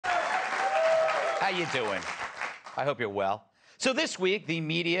How you doing? I hope you're well. So this week, the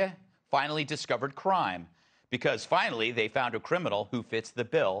media finally discovered crime because finally they found a criminal who fits the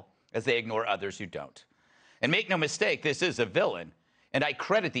bill as they ignore others who don't. And make no mistake, this is a villain. And I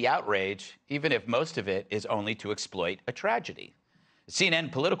credit the outrage, even if most of it is only to exploit a tragedy. A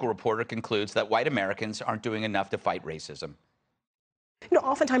CNN political reporter concludes that white Americans aren't doing enough to fight racism. You know,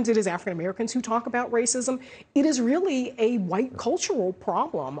 oftentimes it is African Americans who talk about racism. It is really a white cultural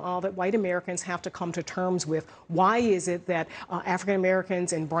problem that white Americans have to come to terms with. Why is it that African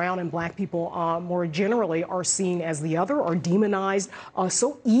Americans and brown and black people more generally are seen as the other or demonized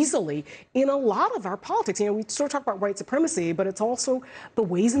so easily in a lot of our politics? You know, we sort of talk about white supremacy, but it's also the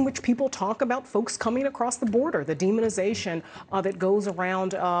ways in which people talk about folks coming across the border, the demonization that goes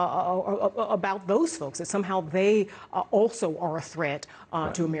around about those folks, that somehow they also are a threat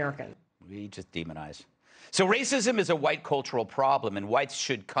to Americans. We just demonize. So racism is a white cultural problem, and whites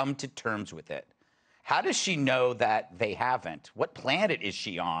should come to terms with it. How does she know that they haven't? What planet is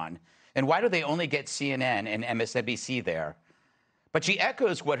she on? And why do they only get CNN and MSNBC there? But she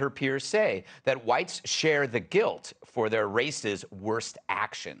echoes what her peers say, that whites share the guilt for their race's worst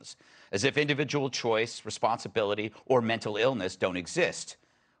actions, as if individual choice, responsibility, or mental illness don't exist.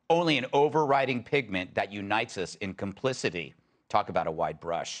 Only an overriding pigment that unites us in complicity. Talk about a wide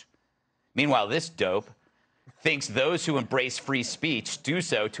brush. Meanwhile, this dope thinks those who embrace free speech do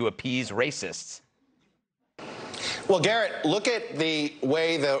so to appease racists. Well, Garrett, look at the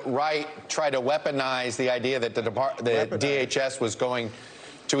way the right tried to weaponize the idea that the DHS was going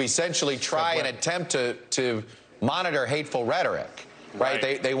to essentially try and attempt to monitor hateful rhetoric,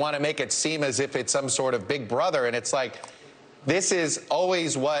 right? They want to make it seem as if it's some sort of big brother, and it's like, this is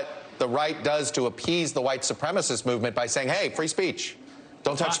always what the right does to appease the white supremacist movement by saying, hey, free speech,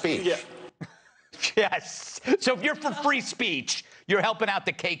 don't touch speech. Yeah. Yes. So if you're for free speech, you're helping out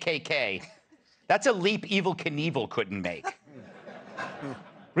the KKK. That's a leap Evel Knievel couldn't make.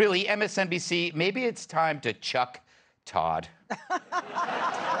 Really, MSNBC, maybe it's time to chuck Todd.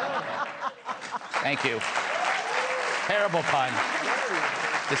 Thank you. Terrible pun.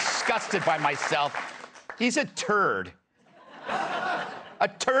 Disgusted by myself. He's a turd. A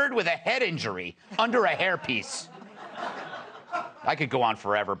turd with a head injury under a hairpiece. I could go on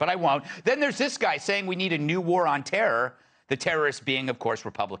forever, but I won't. Then there's this guy saying we need a new war on terror, the terrorists being, of course,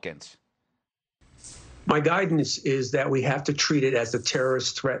 Republicans. My guidance is that we have to treat it as the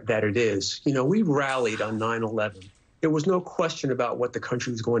terrorist threat that it is. You know, we rallied on 9/11. There was no question about what the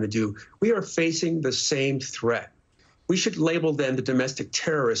country was going to do. We are facing the same threat. We should label them the domestic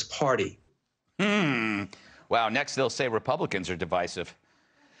terrorist party. Wow, next they'll say Republicans are divisive.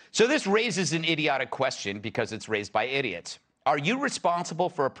 So this raises an idiotic question because it's raised by idiots. Are you responsible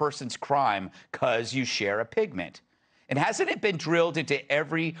for a person's crime because you share a pigment? And hasn't it been drilled into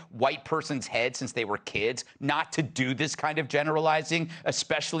every white person's head since they were kids not to do this kind of generalizing,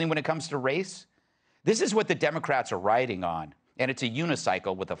 especially when it comes to race? This is what the Democrats are riding on, and it's a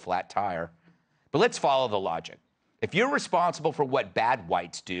unicycle with a flat tire. But let's follow the logic. If you're responsible for what bad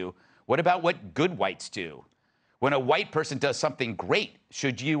whites do, what about what good whites do? When a white person does something great,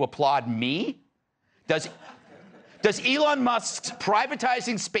 should you applaud me? Does Elon Musk's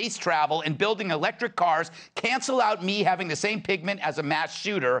privatizing space travel and building electric cars cancel out me having the same pigment as a mass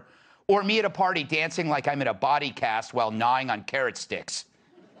shooter, or me at a party dancing like I'm in a body cast while gnawing on carrot sticks?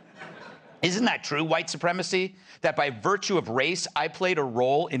 Isn't that true, white supremacy? That by virtue of race, I played a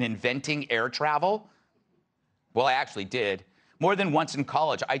role in inventing air travel? Well, I actually did. More than once in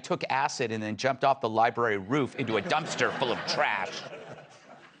college, I took acid and then jumped off the library roof into a dumpster full of trash.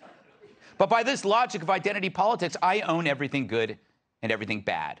 But by this logic of identity politics, I own everything good and everything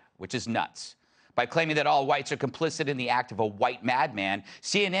bad, which is nuts. By claiming that all whites are complicit in the act of a white madman,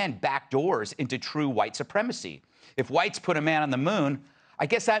 CNN backdoors into true white supremacy. If whites put a man on the moon, I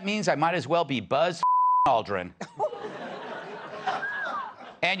guess that means I might as well be Buzz Aldrin.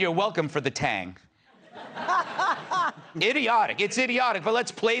 And you're welcome for the tang. Idiotic. It's idiotic, but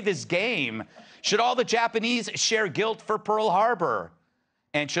let's play this game. Should all the Japanese share guilt for Pearl Harbor?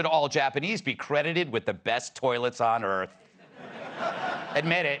 And should all Japanese be credited with the best toilets on Earth?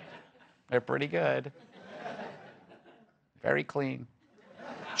 Admit it. They're pretty good. Very clean.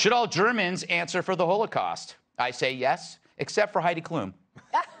 Should all Germans answer for the Holocaust? I say yes, except for Heidi Klum.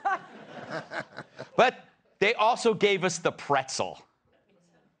 But they also gave us the pretzel.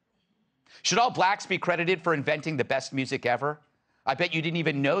 Should all blacks be credited for inventing the best music ever? I bet you didn't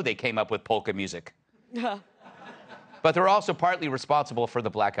even know they came up with polka music. But they're also partly responsible for the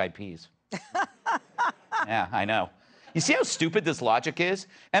Black Eyed Peas. Yeah, I know. You see how stupid this logic is?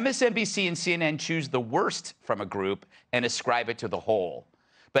 MSNBC and CNN choose the worst from a group and ascribe it to the whole.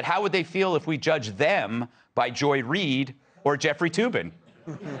 But how would they feel if we judged them by Joy Reid or Jeffrey Toobin?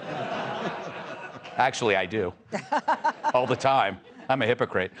 Actually, I do. All the time. I'm a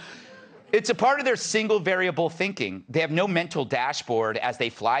hypocrite. It's a part of their single variable thinking. They have no mental dashboard as they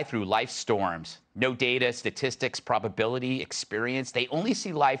fly through life's storms. No data, statistics, probability, experience. They only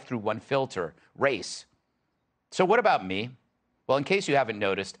see life through one filter, race. So what about me? Well, in case you haven't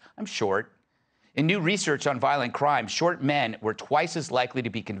noticed, I'm short. In new research on violent crime, short men were twice as likely to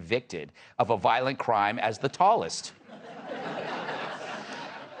be convicted of a violent crime as the tallest.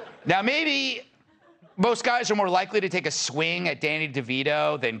 Now, maybe most guys are more likely to take a swing at Danny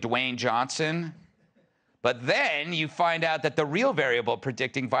DeVito than Dwayne Johnson. But then you find out that the real variable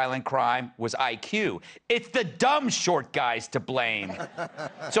predicting violent crime was IQ. It's the dumb short guys to blame.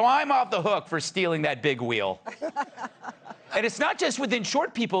 So I'm off the hook for stealing that big wheel. And it's not just within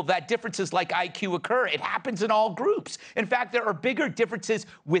short people that differences like IQ occur. It happens in all groups. In fact, there are bigger differences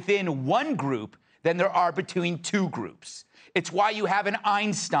within one group than there are between two groups. It's why you have an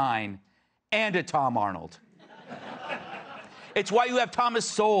Einstein and a Tom Arnold. It's why you have Thomas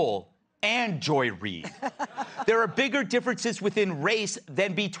Sowell and Joy Reid. There are bigger differences within race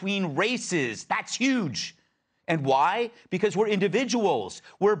than between races. That's huge. And why? Because we're individuals.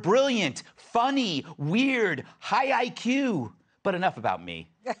 We're brilliant, funny, weird, high IQ. But enough about me.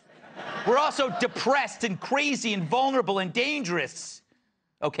 We're also depressed and crazy and vulnerable and dangerous.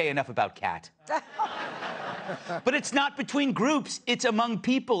 Okay, enough about Kat. But it's not between groups, it's among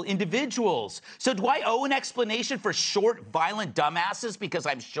people, individuals. So do I owe an explanation for short, violent dumbasses because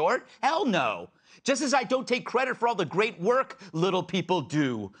I'm short? Hell no. Just as I don't take credit for all the great work little people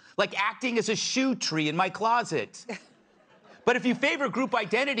do, like acting as a shoe tree in my closet. But if you favor group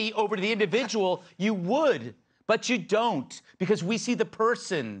identity over the individual, you would. But you don't, because we see the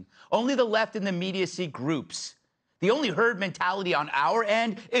person. Only the left and the media see groups. The only herd mentality on our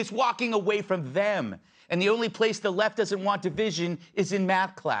end is walking away from them. And the only place the left doesn't want division is in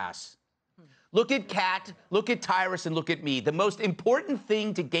math class. Look at Kat, look at Tyrus, and look at me. The most important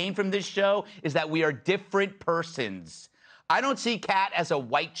thing to gain from this show is that we are different persons. I don't see Kat as a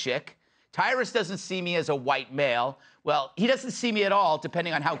white chick. Tyrus doesn't see me as a white male. Well, he doesn't see me at all,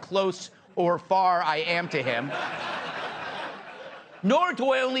 depending on how close or far I am to him. Nor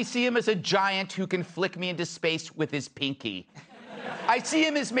do I only see him as a giant who can flick me into space with his pinky. I see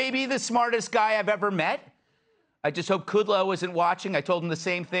him as maybe the smartest guy I've ever met. I just hope Kudlow isn't watching. I told him the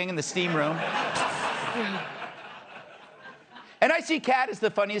same thing in the steam room. And I see Kat as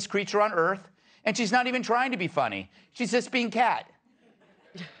the funniest creature on earth, and she's not even trying to be funny. She's just being Kat.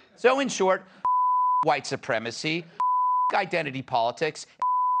 So in short, white supremacy, identity politics,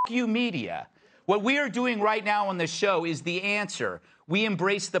 you media. What we are doing right now on the show is the answer. We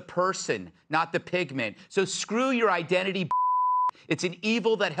embrace the person, not the pigment. So screw your identity. It's an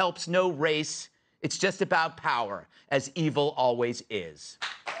evil that helps no race. It's just about power, as evil always is.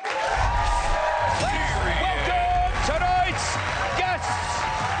 Welcome tonight's guests.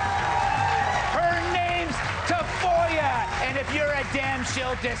 Her name's Tafoya, and if you're a damn,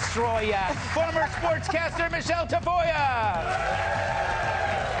 she'll destroy ya. Former sportscaster Michelle Tafoya.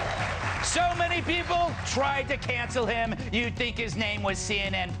 So many people tried to cancel him. You'd think his name was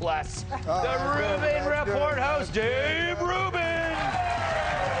CNN+. The Rubin Report host, Dave Rubin.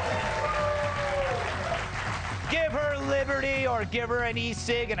 Give her liberty or give her an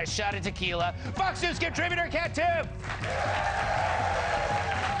e-cig and a shot of tequila. Fox News contributor Kat Tiff.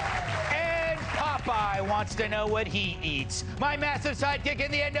 And Popeye wants to know what he eats. My massive sidekick in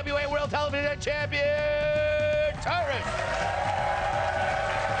the NWA World Television Champion, Tyrus.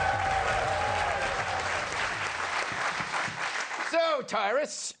 So,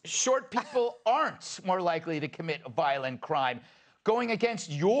 Tyrus, short people aren't more likely to commit violent crime. Going against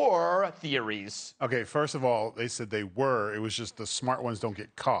your theories. Okay, first of all, they said they were. It was just the smart ones don't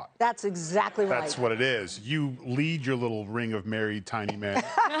get caught. That's exactly right. That's what it is. You lead your little ring of married tiny men.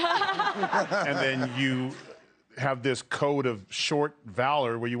 And then you have this code of short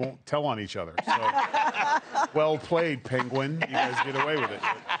valor where you won't tell on each other. So, well played, Penguin. You guys get away with it.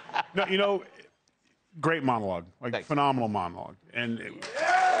 No, you know, great monologue. Like, thanks. Phenomenal monologue. And Thank you.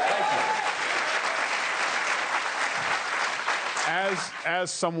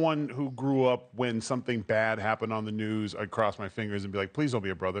 As someone who grew up when something bad happened on the news, I'd cross my fingers and be like, please don't be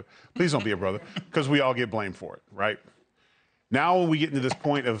a brother. Please don't be a brother. Because we all get blamed for it, right? Now when we get into this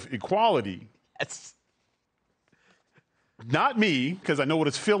point of equality, Yes. not me, because I know what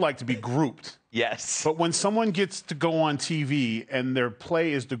it feels like to be grouped. Yes. But when someone gets to go on TV and their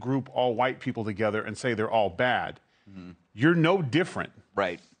play is to group all white people together and say they're all bad, you're no different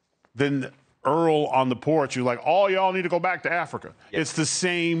Right. than Earl on the porch, you're like, all y'all need to go back to Africa. Yep. It's the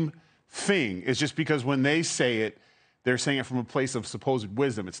same thing. It's just because when they say it, they're saying it from a place of supposed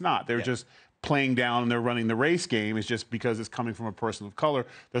wisdom. It's not. They're just playing down and they're running the race game. It's just because it's coming from a person of color,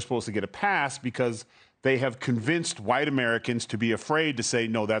 they're supposed to get a pass because they have convinced white Americans to be afraid to say,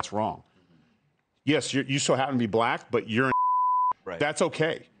 no, that's wrong. Yes, you so happen to be black, but you're right. That's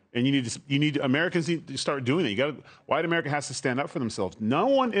okay. And Americans need to start doing it. White America has to stand up for themselves. No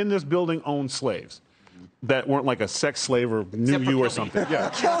one in this building owned slaves that weren't like a sex slave or knew you or something.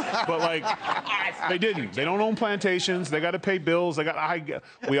 Yeah. But like, they didn't. They don't own plantations. They got to pay bills.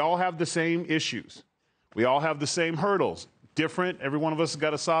 We all have the same issues. We all have the same hurdles. Different. Every one of us has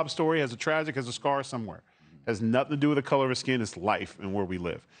got a sob story, has a tragic, has a scar somewhere. Has nothing to do with the color of our skin. It's life and where we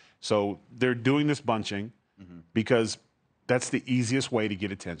live. So they're doing this bunching because that's the easiest way to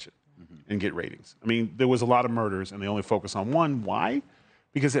get attention and get ratings. I mean, there was a lot of murders, and they only focus on one. Why?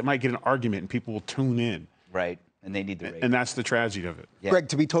 Because it might get an argument, and people will tune in. Right, and they need the ratings. And that's the tragedy of it. Yeah. Greg,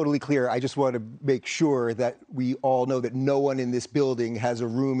 to be totally clear, I just want to make sure that we all know that no one in this building has a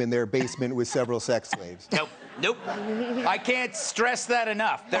room in their basement with several sex slaves. Nope. I can't stress that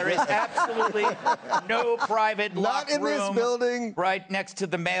enough. There is absolutely no private locked room. Not in this building. Right next to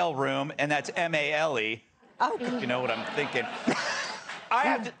the mail room, and that's M-A-L-E. Oh. If you know what I'm thinking.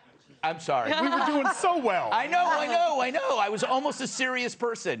 I'm sorry. We were doing so well. I know. I was almost a serious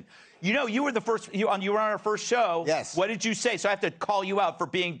person. You know, you were the first. You were on our first show. Yes. What did you say? So I have to call you out for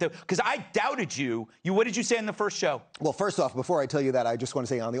being because I doubted you. What did you say in the first show? Well, first off, before I tell you that, I just want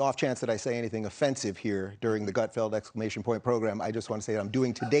to say, on the off chance that I say anything offensive here during the Gutfeld exclamation point program, I just want to say that I'm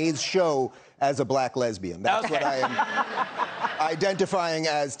doing today's show as a black lesbian. That's what I am identifying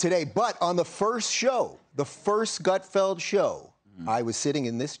as today. But on the first show, the first Gutfeld show, I was sitting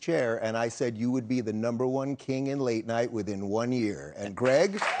in this chair, and I said you would be the #1 king in late night within 1 year. And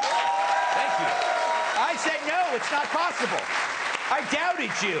Greg? Thank you. I said no, it's not possible. I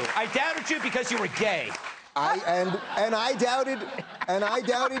doubted you. I doubted you because you were gay. And I doubted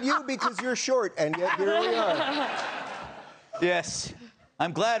you because you're short, and yet here we are. Yes.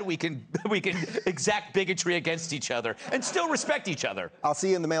 I'm glad we can exact bigotry against each other and still respect each other. I'll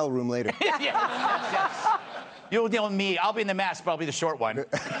see you in the mailroom later. Yes. You'll deal with me. I'll be in the mask, but I'll be the short one.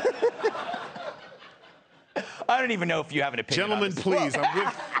 I don't even know if you have an opinion. Gentlemen, please.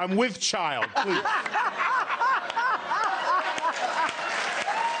 I'm with child. Please.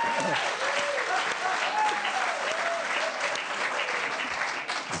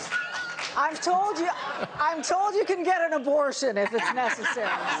 I'm told you can get an abortion if it's necessary.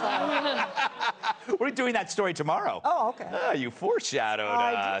 So. We're doing that story tomorrow. Oh, okay. Oh, you foreshadowed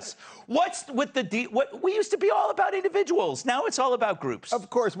us. What's with what we used to be all about individuals. Now it's all about groups. Of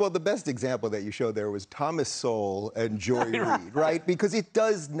course. Well, the best example that you showed there was Thomas Sowell and Joy Reid, right? Because it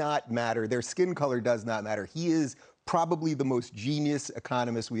does not matter. Their skin color does not matter. He is probably the most genius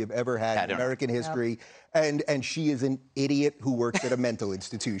economist we have ever had in American history. And she is an idiot who works at a mental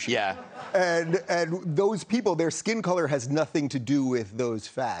institution. Yeah. And those people, their skin color has nothing to do with those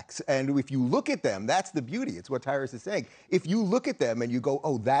facts. And if you look at them, that's the beauty. It's what Tyrus is saying. If you look at them and you go,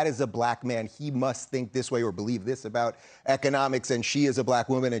 oh, that is a black man, he must think this way or believe this about economics, and she is a black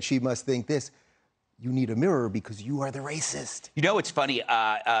woman and she must think this. You need a mirror because you are the racist. You know, it's funny,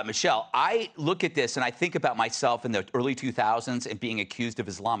 Michelle, I look at this and I think about myself in the early 2000s and being accused of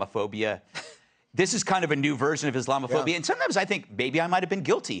Islamophobia. This is kind of a new version of Islamophobia. Yeah. And sometimes I think maybe I might have been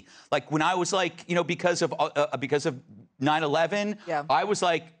guilty. Like when I was like, you know, because of 9/11, I was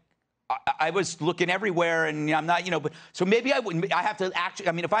like, I was looking everywhere, and I'm not, you know, but so maybe I wouldn't. I have to actually.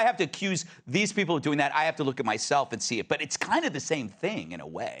 I mean, if I have to accuse these people of doing that, I have to look at myself and see it. But it's kind of the same thing in a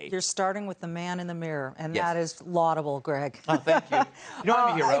way. You're starting with the man in the mirror, and that is laudable, Greg. Oh, thank you. You know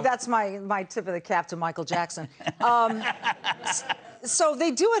I'm a hero. That's my tip of the cap to Michael Jackson. So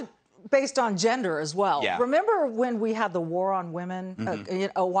they do it based on gender as well. Yeah. Remember when we had the war on women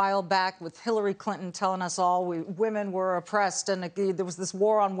a while back with Hillary Clinton telling us all women were oppressed and there was this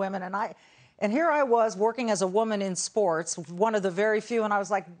war on women, and here I was working as a woman in sports, one of the very few, and I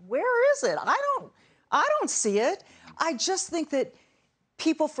was like, where is it? I don't see it. I just think that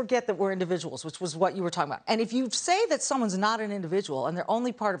people forget that we're individuals, which was what you were talking about. And if you say that someone's not an individual and they're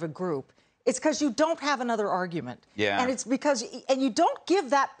only part of a group, it's because you don't have another argument. Yeah. And it's because, and you don't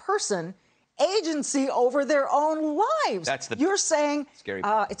give that person agency over their own lives. You're saying, scary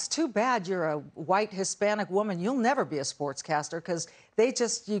it's too bad you're a white Hispanic woman. You'll never be a sportscaster because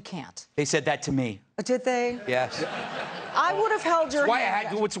you can't. They said that to me. Did they? Yes. I would have held your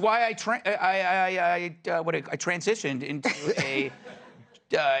hand. It's why I transitioned into a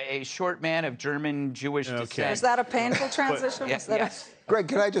short man of German Jewish descent. Was that a painful transition? Yes. Greg,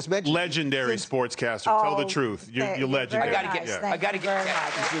 can I just mention? Legendary sportscaster. Tell the truth. You're legendary. I gotta get.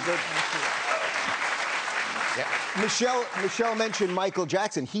 Michelle mentioned Michael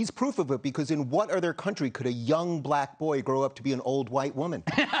Jackson. He's proof of it because in what other country could a young black boy grow up to be an old white woman?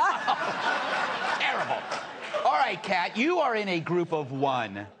 Terrible. All right, Kat, you are in a group of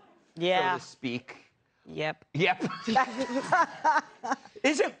one, so to speak. Yep.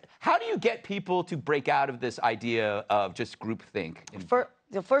 How do you get people to break out of this idea of just groupthink?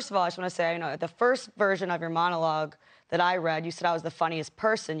 First of all, I just want to say, the first version of your monologue that I read, you said I was the funniest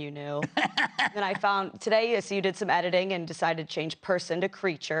person you knew. Then I found today, so you did some editing and decided to change person to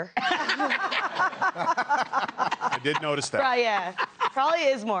creature. I did notice that. Probably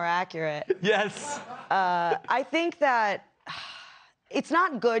is more accurate. Yes. I think that it's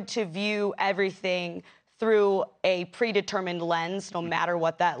not good to view everything through a predetermined lens, no matter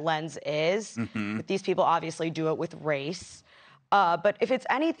what that lens is. But these people obviously do it with race. But if it's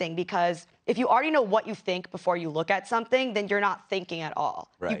anything, because if you already know what you think before you look at something, then you're not thinking at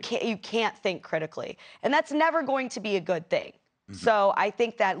all. Right. You can't think critically. And that's never going to be a good thing. So I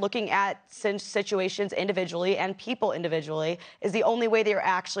think that looking at situations individually and people individually is the only way that you're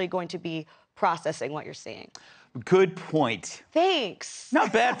actually going to be processing what you're seeing. Good point. Thanks.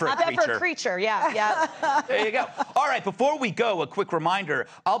 Not bad for a creature. Not bad for a creature, yeah. There you go. All right, before we go, a quick reminder.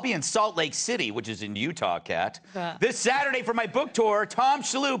 I'll be in Salt Lake City, which is in Utah, Kat, this Saturday for my book tour. Tom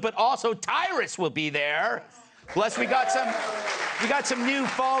Shalhoub, but also Tyrus will be there. Plus, we got some new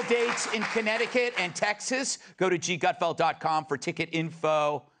fall dates in Connecticut and Texas. Go to ggutfeld.com for ticket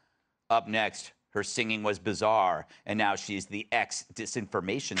info. Up next, her singing was bizarre, and now she's the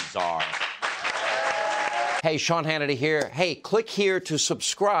ex-disinformation czar. Hey, Sean Hannity here. Hey, click here to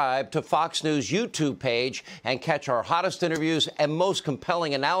subscribe to Fox News YouTube page and catch our hottest interviews and most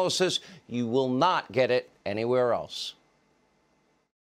compelling analysis. You will not get it anywhere else.